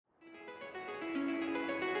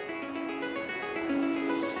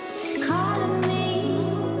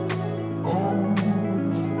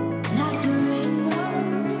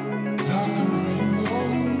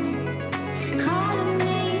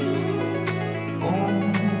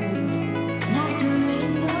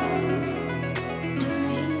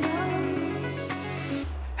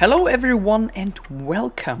Hello everyone and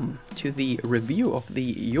welcome to the review of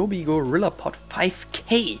the JOBY Gorillapod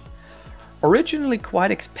 5K. Originally quite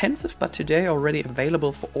expensive, but today already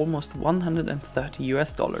available for almost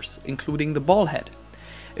 $130 including the ball head.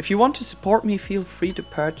 If you want to support me, feel free to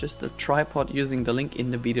purchase the tripod using the link in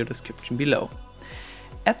the video description below.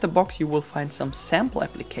 At the box you will find some sample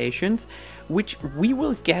applications, which we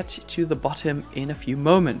will get to the bottom in a few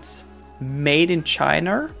moments. Made in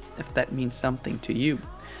China, if that means something to you.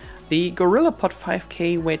 The Gorillapod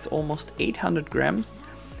 5K weighs almost 800 grams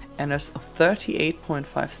and is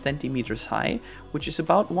 38.5 centimeters high, which is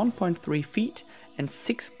about 1.3 feet, and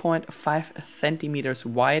 6.5 centimeters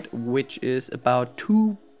wide, which is about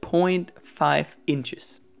 2.5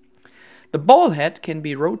 inches. The ball head can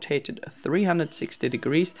be rotated 360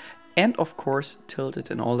 degrees and of course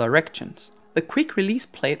tilted in all directions. The quick release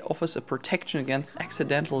plate offers a protection against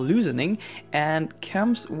accidental loosening and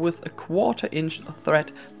comes with a 1/4 inch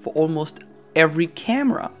thread for almost every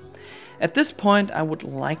camera. At this point I would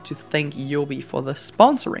like to thank JOBY for the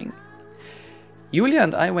sponsoring. Julia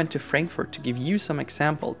and I went to Frankfurt to give you some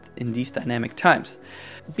examples in these dynamic times.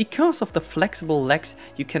 Because of the flexible legs,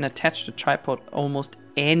 you can attach the tripod almost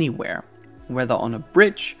anywhere, whether on a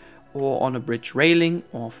bridge or on a bridge railing,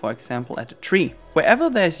 or for example at a tree. Wherever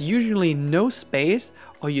there's usually no space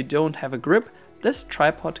or you don't have a grip, this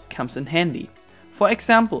tripod comes in handy. For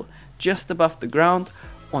example, just above the ground,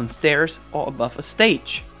 on stairs or above a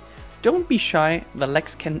stage. Don't be shy, the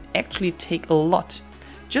legs can actually take a lot.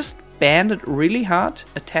 Just band it really hard,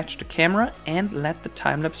 attach the camera and let the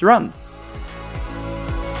time-lapse run.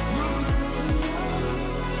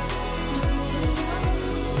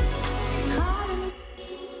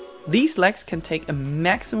 These legs can take a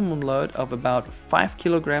maximum load of about 5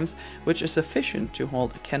 kilograms, which is sufficient to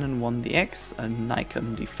hold a Canon 1DX, a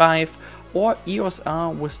Nikon D5 or EOS R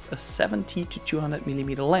with a 70 to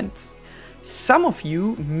 200mm lens. Some of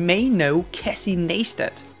you may know Casey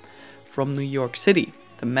Neistat from New York City,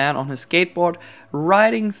 the man on his skateboard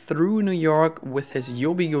riding through New York with his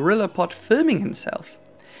JOBY Gorillapod filming himself.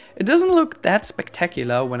 It doesn't look that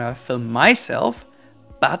spectacular when I film myself,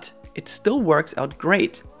 but it still works out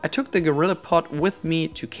great. I took the Gorillapod with me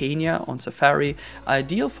to Kenya on safari,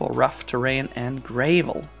 ideal for rough terrain and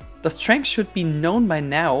gravel. The strength should be known by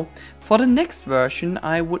now. For the next version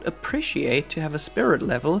I would appreciate to have a spirit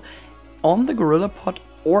level on the Gorillapod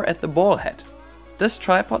or at the ball head. This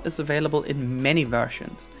tripod is available in many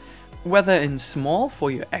versions, whether in small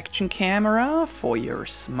for your action camera, for your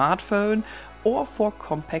smartphone or for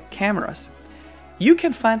compact cameras. You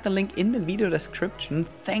can find the link in the video description.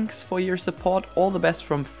 Thanks for your support, all the best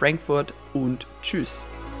from Frankfurt und tschüss.